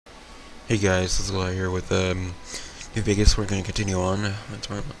Hey guys, this is Eli here with New Vegas. We're going to continue on.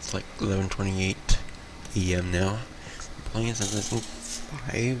 It's like 11:28 a.m. now. I'm playing since I think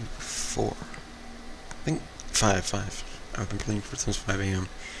 5-4. I think 5. I've been playing since 5 a.m.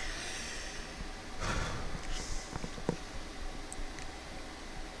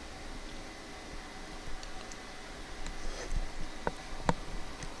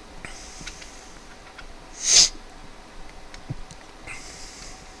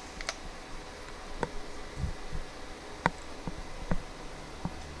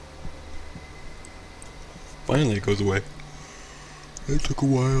 Finally, it goes away. It took a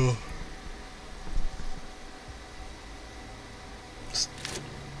while. Let's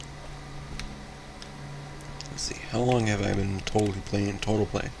see, how long have I been totally playing Total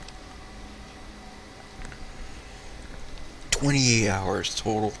Play? 28 hours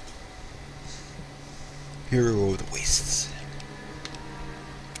total. Hero of the Wastes.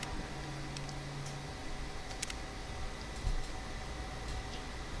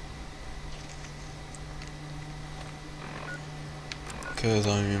 Because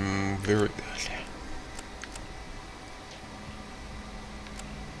I'm very good.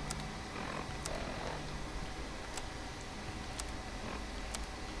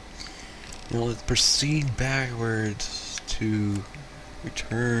 Now let's proceed backwards to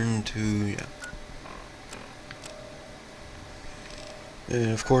return to, yeah.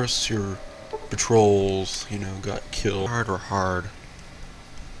 And of course your patrols, got killed. Hard or hard?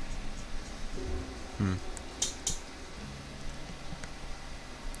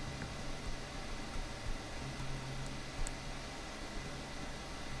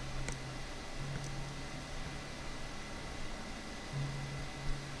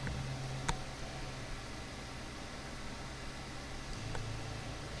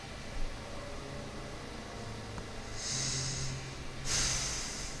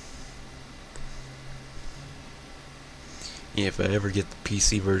 Yeah, if I ever get the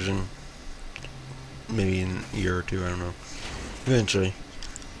PC version, maybe in a year or two, I don't know. Eventually,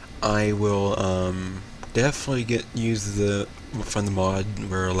 I will definitely find the mod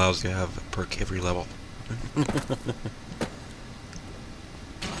where it allows you to have a perk every level.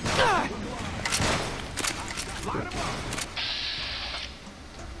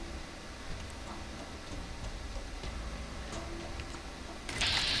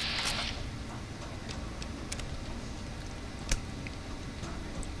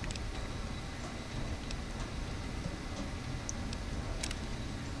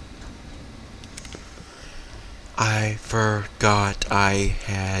 I forgot I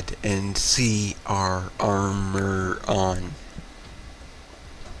had NCR armor on.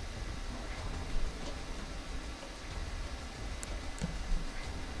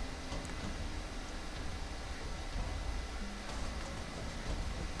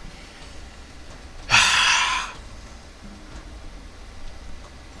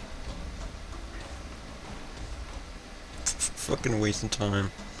 Fucking wasting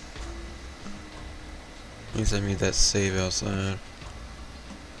time. At least I made that save outside.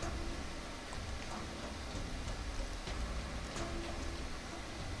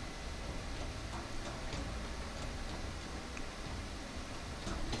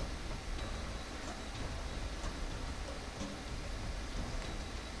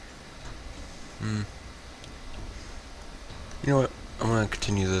 You know what? I'm gonna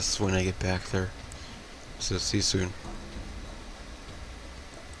continue this when I get back there. So see you soon.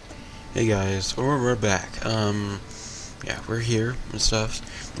 Hey guys, we're back. Yeah, we're here and stuff.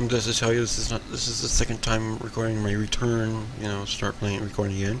 And just to tell you, this is the second time recording my return. Start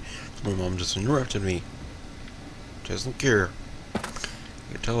recording again. My mom just interrupted me. Doesn't care.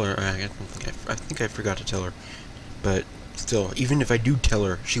 I tell her. I think I forgot to tell her, but still, even if I do tell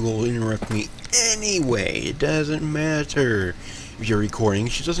her, she will interrupt me anyway. It doesn't matter. If you're recording,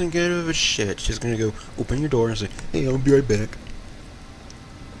 she doesn't give a shit. She's gonna go open your door and say, "Hey, I'll be right back."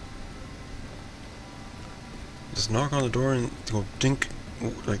 Just knock on the door and go dink,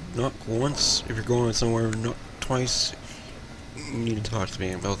 like knock once if you're going somewhere, not twice. You need to talk to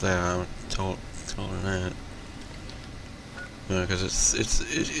me about that. I don't tell her that. Because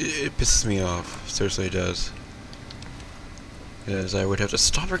it pisses me off. Seriously, it does. Because I would have to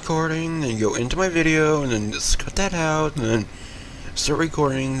stop recording, then go into my video, and then just cut that out, and then start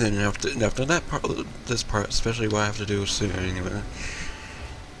recording. Then after that part, this part, especially what I have to do soon anyway.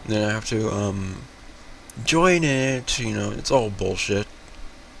 Then I have to join it, it's all bullshit.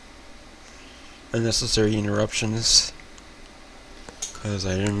 Unnecessary interruptions. Because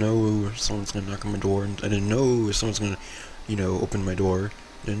I didn't know someone's gonna knock on my door, and I didn't know if someone's gonna, open my door.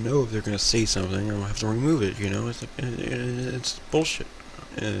 I didn't know if they're gonna say something, and I'll have to remove it, It's like, it's bullshit.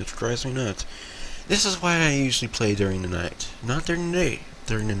 It drives me nuts. This is why I usually play during the night. Not during the day.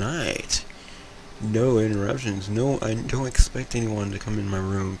 During the night. No interruptions. No, I don't expect anyone to come in my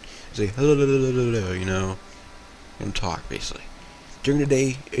room and say hello, you know, and talk basically. During the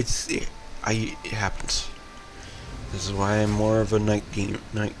day, it happens. This is why I'm more of a night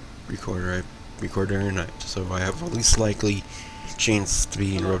recorder. I record during the night, so I have a least likely chance to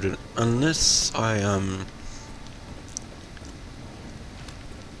be interrupted, unless I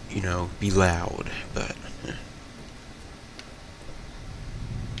you know, be loud. But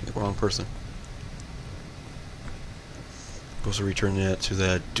wrong person. Supposed to return that to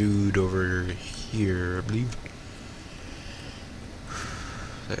that dude over here, I believe.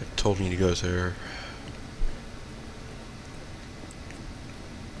 That told me to go there.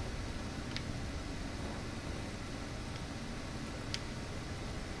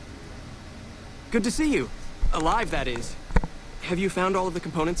 Good to see you. Alive, that is. Have you found all of the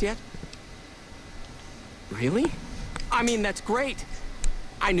components yet? Really? I mean, that's great.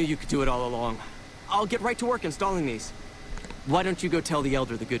 I knew you could do it all along. I'll get right to work installing these. Why don't you go tell the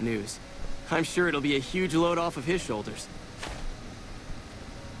Elder the good news? I'm sure it'll be a huge load off of his shoulders.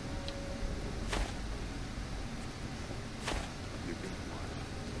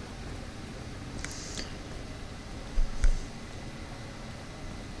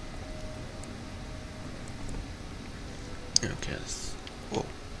 Okay. Whoa.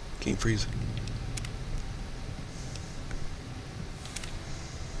 Game freezing.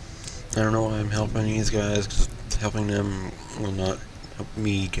 I don't know why I'm helping these guys, because helping them will not help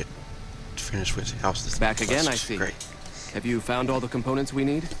me get finished with the house. Back again, I see. Great. Have you found all the components we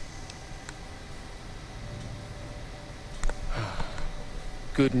need?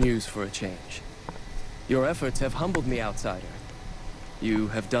 Good news for a change. Your efforts have humbled me, outsider. You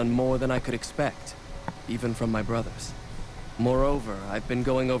have done more than I could expect, even from my brothers. Moreover, I've been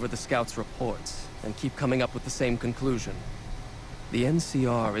going over the scouts' reports, and keep coming up with the same conclusion. The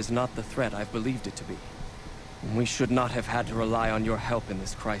NCR is not the threat I've believed it to be. We should not have had to rely on your help in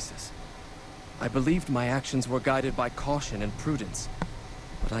this crisis. I believed my actions were guided by caution and prudence,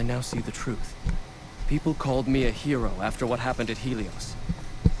 but I now see the truth. People called me a hero after what happened at Helios,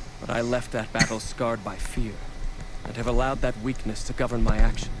 but I left that battle scarred by fear, and have allowed that weakness to govern my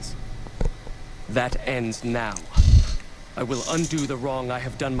actions. That ends now. I will undo the wrong I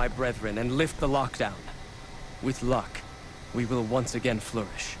have done my brethren and lift the lockdown. With luck, we will once again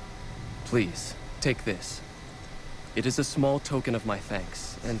flourish. Please, take this. It is a small token of my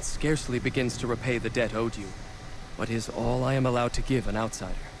thanks, and scarcely begins to repay the debt owed you, but is all I am allowed to give an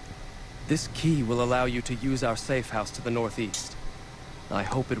outsider. This key will allow you to use our safe house to the northeast. I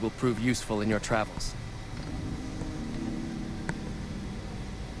hope it will prove useful in your travels.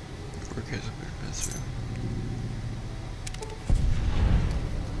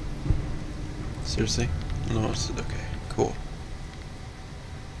 Seriously? No, it's okay. Cool.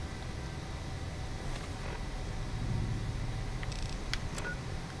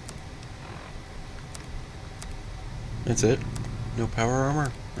 That's it? No power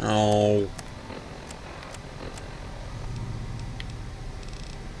armor? Oh.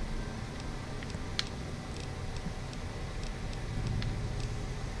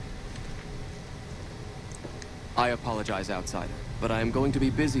 I apologize, outsider, but I am going to be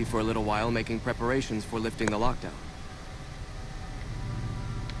busy for a little while making preparations for lifting the lockdown.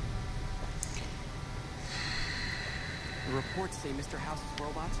 The reports say Mr. House's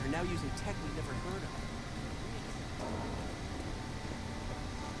robots are now using tech we've never heard of.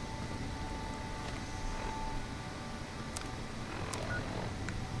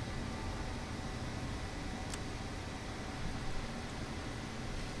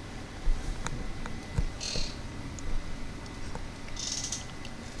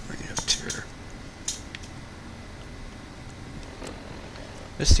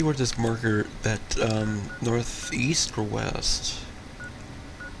 Let's see where this marker, that, northeast or west?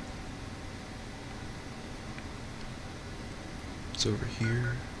 It's over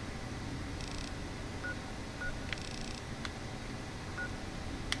here.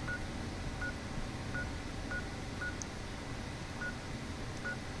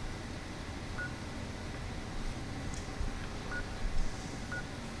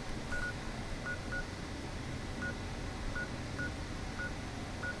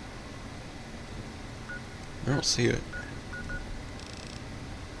 I don't see it.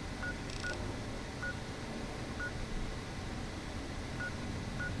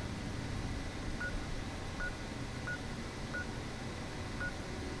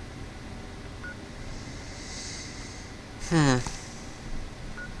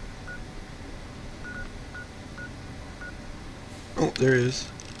 Oh, there is.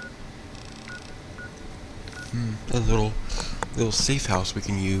 A little safe house we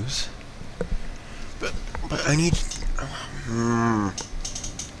can use. But I need.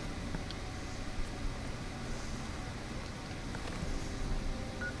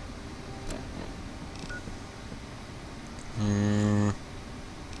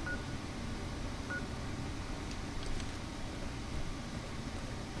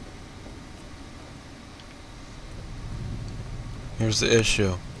 Here's the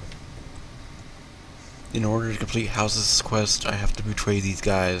issue. In order to complete House's quest, I have to betray these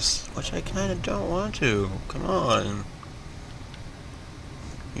guys. Which I kinda don't want to. Come on.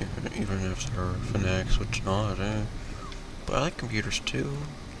 Even if they're fanatics, which not, eh? But I like computers too.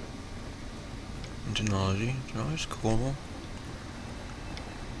 And technology. Technology's cool.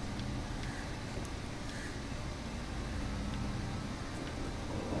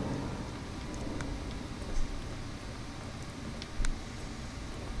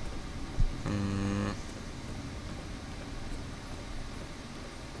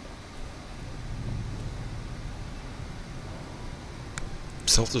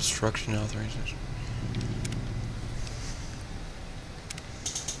 Self-destruction authorization.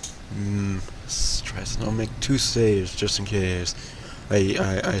 Let's try something. I'll make 2 saves just in case.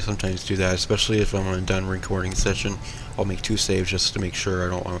 I sometimes do that, especially if I'm on a done recording session. I'll make 2 saves just to make sure I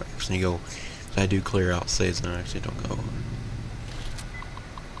don't want to actually go. I do clear out saves and I actually don't go.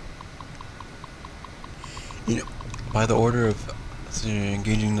 You know, by the order of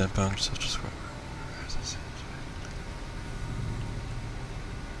engaging that boundary self-destruction.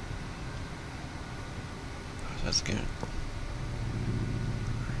 That's good.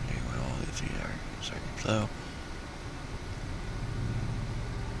 Well, if you are so.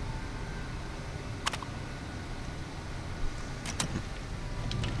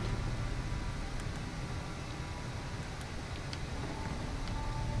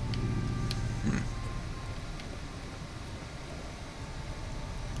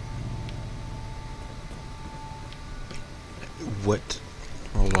 What?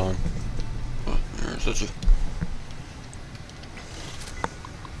 Hold on. Oh, there's such a.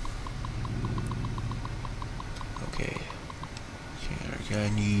 Okay. I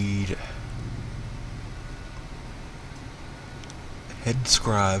need head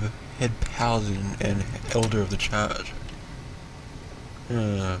scribe, head paladin, and elder of the church.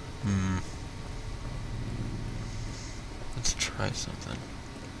 Let's try something.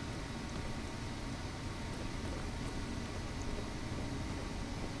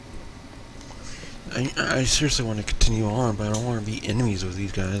 I seriously want to continue on, but I don't want to be enemies with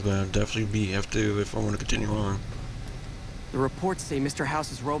these guys, but I'll definitely have to if I want to continue on. The reports say Mr.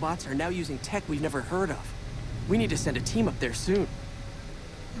 House's robots are now using tech we've never heard of. We need to send a team up there soon.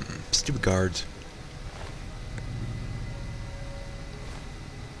 Stupid guards.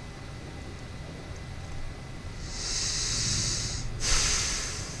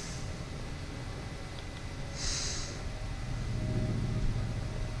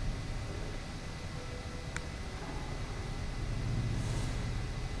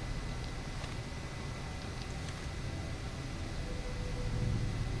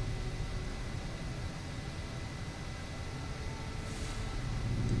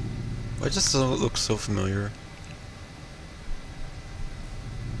 It just looks so familiar.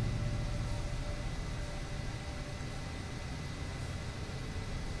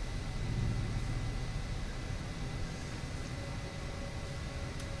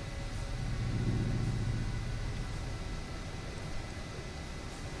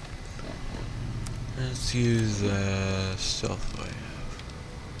 Let's use stealth way.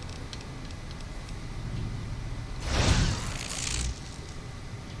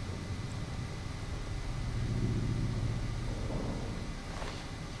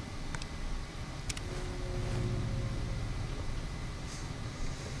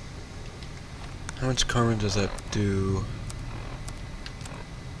 How much karma does that do?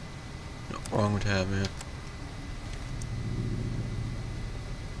 No, wrong tab, man.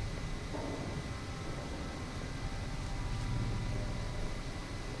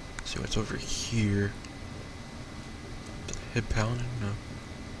 See what's over here. Head paladin? No.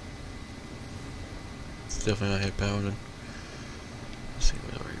 It's definitely not head paladin. Let's see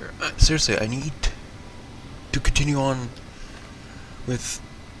what's over here. Seriously, I need to continue on with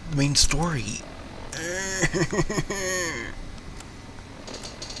the main story.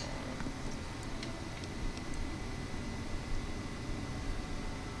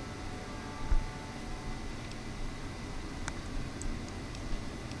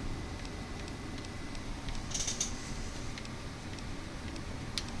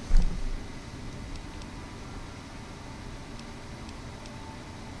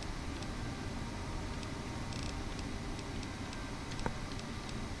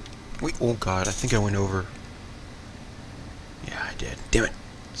 Wait, oh god, I think I went over. Yeah, I did. Damn it.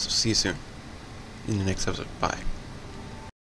 So see you soon. In the next episode. Bye.